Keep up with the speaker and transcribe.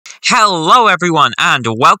Hello everyone and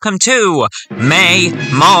welcome to May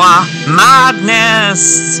Moa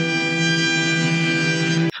Madness!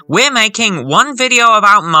 We're making one video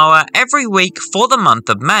about Moa every week for the month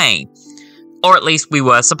of May. Or at least we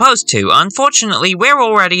were supposed to. Unfortunately, we're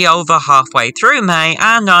already over halfway through May,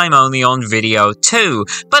 and I'm only on video 2.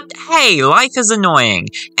 But hey, life is annoying.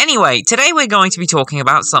 Anyway, today we're going to be talking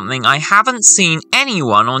about something I haven't seen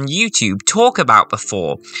anyone on YouTube talk about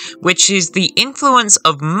before, which is the influence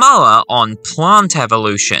of Moa on plant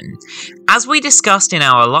evolution. As we discussed in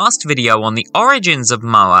our last video on the origins of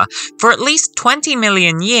Moa, for at least 20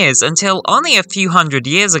 million years until only a few hundred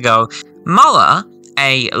years ago, Moa,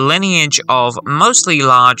 a lineage of mostly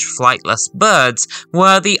large flightless birds,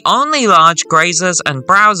 were the only large grazers and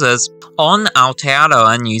browsers on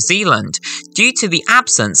Aotearoa, New Zealand, due to the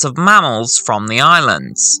absence of mammals from the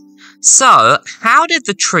islands. So, how did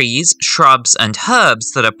the trees, shrubs, and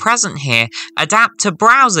herbs that are present here adapt to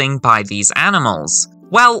browsing by these animals?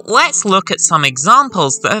 Well, let's look at some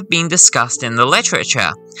examples that have been discussed in the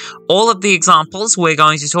literature. All of the examples we're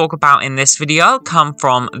going to talk about in this video come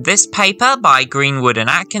from this paper by Greenwood and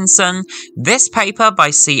Atkinson, this paper by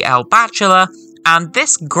C.L. Batchelor, and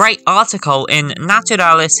this great article in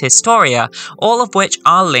Naturalis Historia, all of which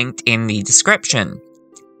are linked in the description.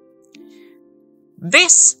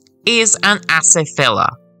 This is an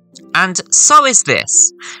Acapella. And so is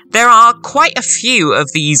this. There are quite a few of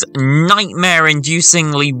these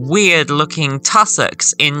nightmare-inducingly weird-looking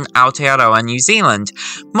tussocks in Aotearoa, New Zealand,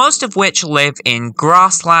 most of which live in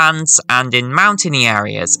grasslands and in mountainy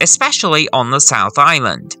areas, especially on the South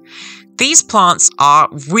Island. These plants are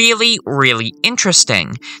really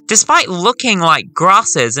interesting. Despite looking like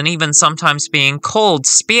grasses and even sometimes being called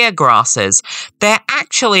spear grasses, they're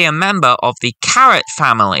actually a member of the carrot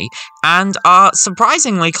family and are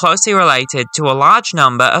surprisingly closely related to a large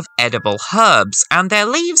number of edible herbs, and their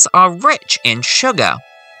leaves are rich in sugar.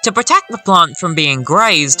 To protect the plant from being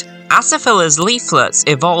grazed, Acapella's leaflets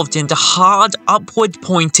evolved into hard,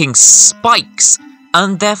 upward-pointing spikes,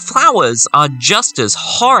 and their flowers are just as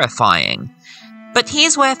horrifying. But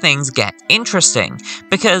here's where things get interesting,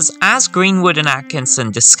 because as Greenwood and Atkinson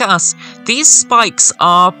discuss, these spikes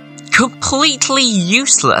are completely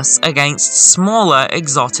useless against smaller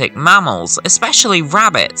exotic mammals, especially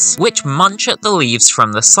rabbits, which munch at the leaves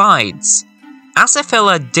from the sides.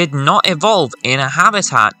 Acapella did not evolve in a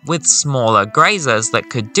habitat with smaller grazers that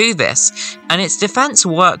could do this, and its defense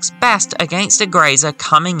works best against a grazer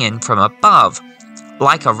coming in from above,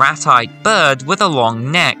 like a rat-eyed bird with a long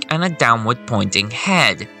neck and a downward-pointing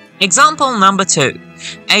head. Example number 2.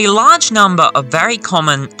 A large number of very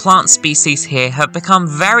common plant species here have become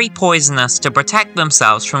very poisonous to protect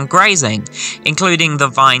themselves from grazing, including the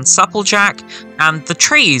vine supplejack and the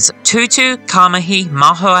trees tutu, kamahi,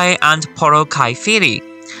 mahoe, and porokaifiri.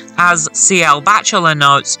 As C.L. Batchelor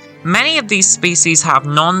notes, many of these species have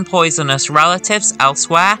non-poisonous relatives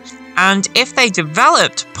elsewhere, and if they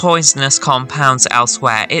developed poisonous compounds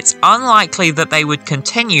elsewhere, it's unlikely that they would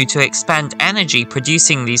continue to expend energy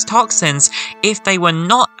producing these toxins if they were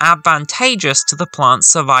not advantageous to the plant's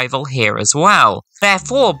survival here as well.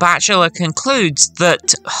 Therefore, Batchelor concludes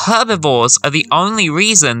that herbivores are the only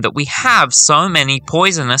reason that we have so many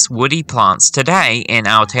poisonous woody plants today in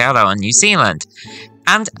Aotearoa, New Zealand.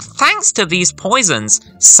 And thanks to these poisons,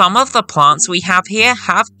 some of the plants we have here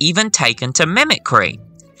have even taken to mimicry.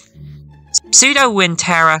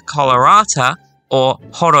 Pseudowinterra colorata, or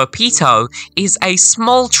Horopito, is a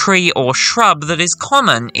small tree or shrub that is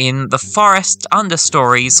common in the forest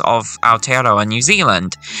understories of Aotearoa, New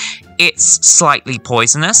Zealand. It's slightly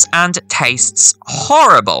poisonous and tastes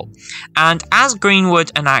horrible, and as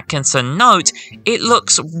Greenwood and Atkinson note, it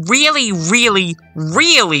looks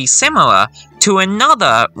really similar to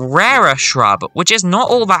another rarer shrub, which is not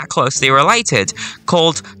all that closely related,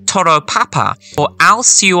 called Toropapa, or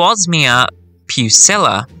Alceuosmia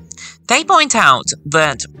pusilla. They point out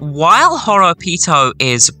that while Horopito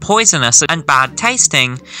is poisonous and bad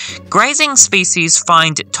tasting, grazing species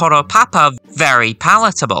find Toropapa very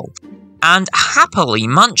palatable, and happily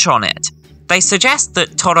munch on it. They suggest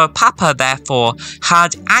that Toropapa, therefore,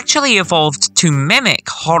 had actually evolved to mimic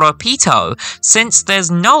Horopito, since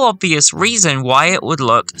there's no obvious reason why it would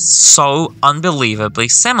look so unbelievably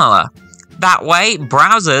similar. That way,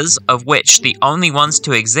 browsers, of which the only ones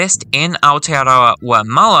to exist in Aotearoa were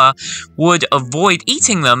Moa, would avoid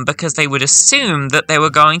eating them because they would assume that they were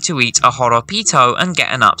going to eat a Horopito and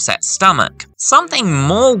get an upset stomach. Something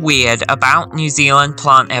more weird about New Zealand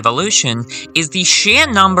plant evolution is the sheer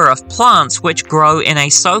number of plants which grow in a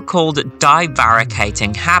so-called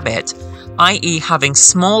divaricating habit. i.e. having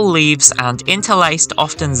small leaves and interlaced,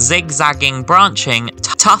 often zigzagging branching,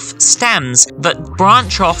 tough stems that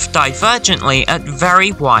branch off divergently at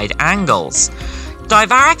very wide angles.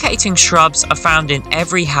 Divaricating shrubs are found in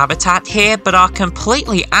every habitat here, but are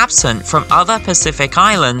completely absent from other Pacific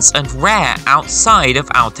islands and rare outside of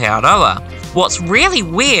Aotearoa. What's really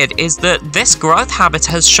weird is that this growth habit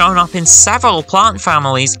has shown up in several plant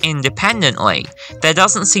families independently. There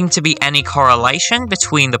doesn't seem to be any correlation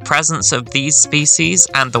between the presence of these species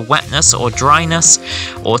and the wetness or dryness,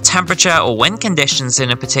 or temperature or wind conditions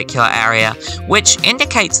in a particular area, which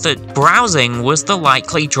indicates that browsing was the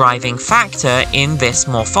likely driving factor in this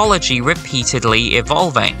morphology repeatedly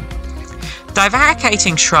evolving.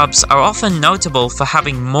 Divaricating shrubs are often notable for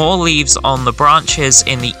having more leaves on the branches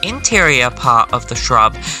in the interior part of the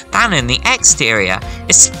shrub than in the exterior,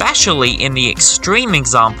 especially in the extreme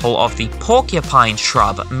example of the porcupine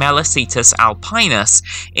shrub Melicetus alpinus,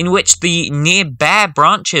 in which the near bare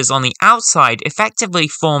branches on the outside effectively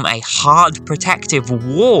form a hard protective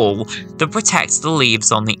wall that protects the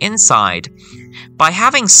leaves on the inside. By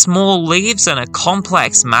having small leaves and a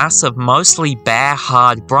complex mass of mostly bare,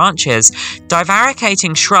 hard branches,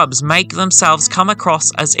 divaricating shrubs make themselves come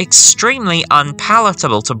across as extremely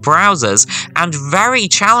unpalatable to browsers and very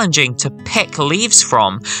challenging to pick leaves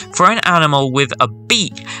from for an animal with a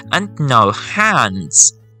beak and no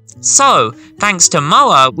hands. So, thanks to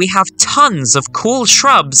Moa, we have tons of cool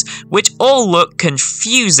shrubs which all look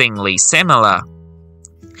confusingly similar.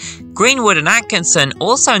 Greenwood and Atkinson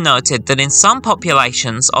also noted that in some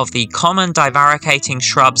populations of the common divaricating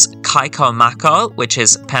shrubs Kaikomako, which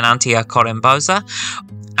is Pennantia corymbosa,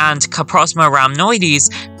 and Caprosma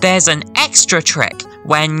rhamnoides, there's an extra trick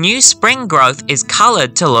where new spring growth is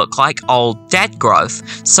coloured to look like old dead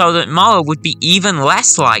growth, so that Moa would be even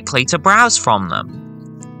less likely to browse from them.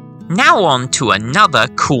 Now on to another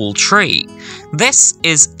cool tree. This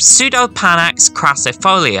is Pseudopanax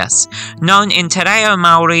crassifolius, known in Te Reo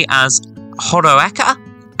Maori as Hoeka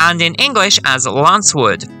and in English as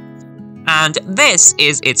lancewood. And this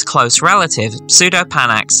is its close relative,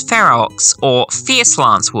 Pseudopanax ferox, or fierce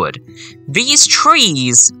lancewood. These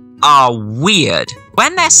trees are weird.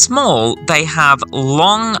 When they're small, they have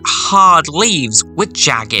long, hard leaves with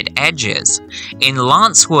jagged edges. In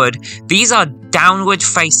lancewood, these are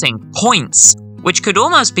downward-facing points, which could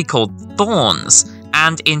almost be called thorns,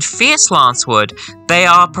 and in fierce lancewood, they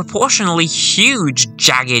are proportionally huge,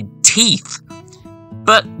 jagged teeth.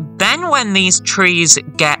 But then when these trees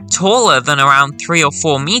get taller than around 3 or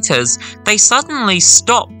 4 meters, they suddenly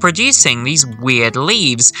stop producing these weird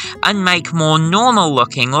leaves and make more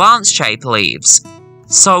normal-looking lance-shaped leaves.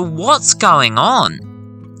 So what's going on?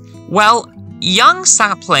 Well, young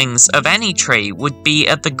saplings of any tree would be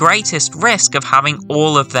at the greatest risk of having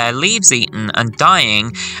all of their leaves eaten and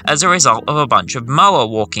dying as a result of a bunch of moa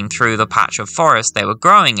walking through the patch of forest they were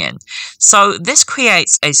growing in. So this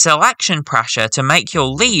creates a selection pressure to make your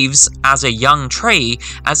leaves, as a young tree,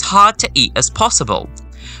 as hard to eat as possible.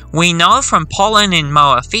 We know from pollen in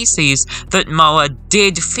moa feces that moa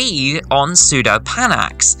did feed on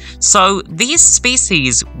Pseudopanax, so these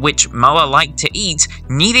species, which moa like to eat,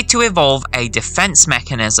 needed to evolve a defense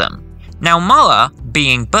mechanism. Now moa,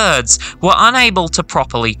 being birds, were unable to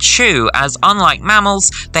properly chew, as unlike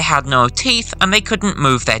mammals, they had no teeth and they couldn't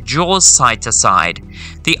move their jaws side to side.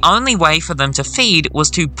 The only way for them to feed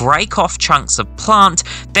was to break off chunks of plant,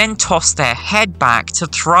 then toss their head back to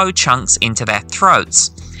throw chunks into their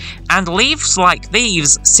throats. And leaves like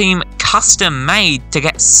these seem custom-made to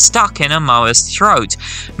get stuck in a moa's throat,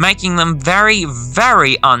 making them very,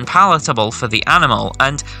 very unpalatable for the animal,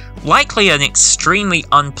 and likely an extremely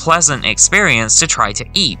unpleasant experience to try to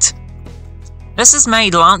eat. This has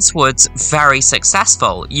made lancewoods very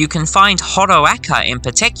successful. You can find Hoeka in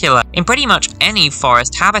particular in pretty much any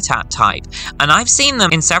forest habitat type, and I've seen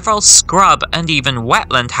them in several scrub and even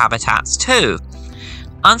wetland habitats too.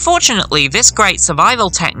 Unfortunately, this great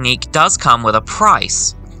survival technique does come with a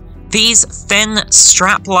price. These thin,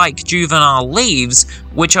 strap-like juvenile leaves,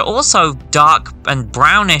 which are also dark and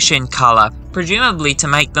brownish in colour, presumably to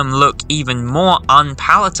make them look even more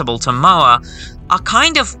unpalatable to moa, are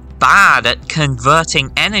kind of bad at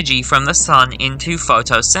converting energy from the sun into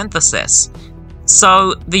photosynthesis.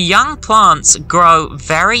 So, the young plants grow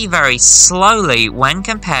very, very slowly when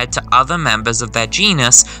compared to other members of their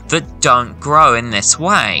genus that don't grow in this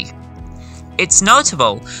way. It's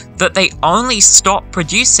notable that they only stop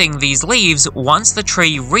producing these leaves once the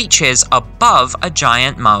tree reaches above a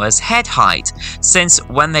giant moa's head height, since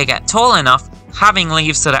when they get tall enough, having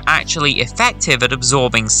leaves that are actually effective at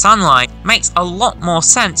absorbing sunlight makes a lot more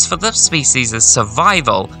sense for the species'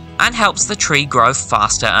 survival, and helps the tree grow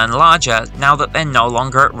faster and larger now that they're no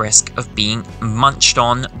longer at risk of being munched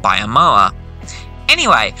on by a mower.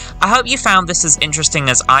 Anyway, I hope you found this as interesting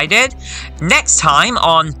as I did. Next time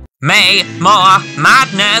on May Mower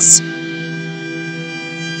Madness,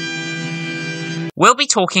 we'll be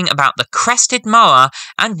talking about the crested mower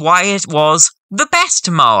and why it was the best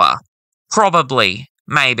mower. Probably.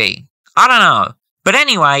 Maybe. I don't know. But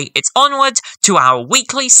anyway, it's onward to our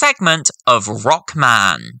weekly segment of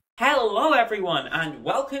Rockman. Hello everyone, and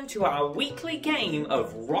welcome to our weekly game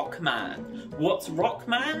of Rockman. What's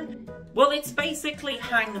Rockman? Well, it's basically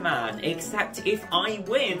Hangman, except if I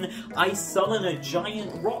win, I summon a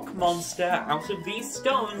giant rock monster out of these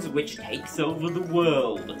stones which takes over the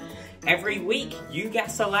world. Every week, you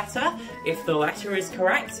guess a letter. If the letter is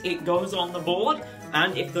correct, it goes on the board,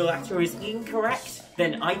 and if the letter is incorrect,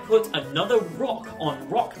 then I put another rock on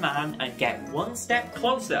Rockman and get one step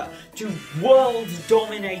closer to world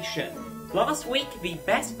domination. Last week, the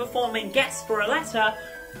best performing guess for a letter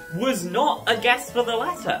was not a guess for the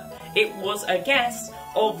letter. It was a guess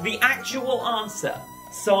of the actual answer.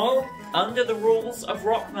 So, under the rules of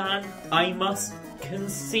Rockman, I must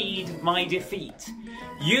concede my defeat.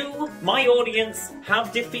 You, my audience,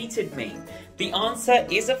 have defeated me. The answer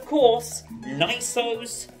is, of course,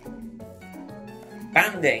 Niso's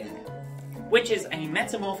banding, which is a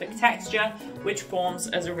metamorphic texture which forms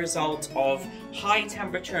as a result of high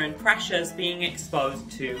temperature and pressures being exposed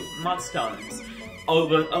to mudstones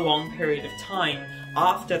over a long period of time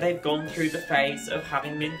after they've gone through the phase of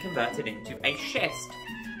having been converted into a schist.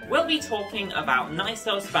 We'll be talking about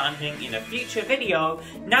Niso's banding in a future video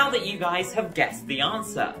now that you guys have guessed the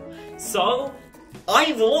answer. So,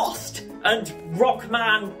 I've lost, and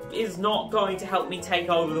Rockman is not going to help me take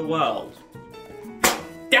over the world.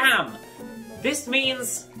 Damn! This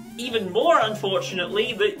means, even more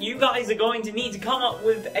unfortunately, that you guys are going to need to come up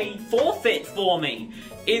with a forfeit for me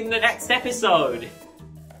in the next episode.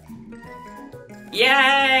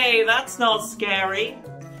 Yay! That's not scary.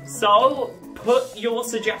 So, put your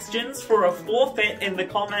suggestions for a forfeit in the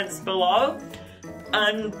comments below,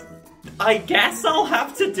 and I guess I'll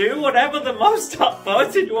have to do whatever the most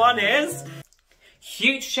upvoted one is.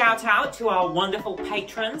 Huge shout out to our wonderful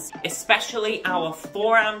patrons, especially our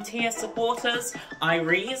 4am tier supporters,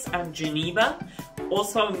 Iris and Geneva.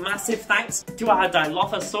 Also, massive thanks to our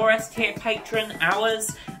Dilophosaurus tier patron,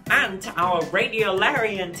 Hours, and to our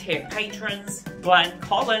Radiolarian tier patrons, Glenn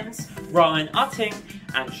Collins, Rowan Utting,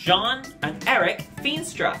 and Jean and Eric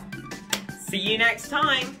Feenstra. See you next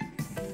time!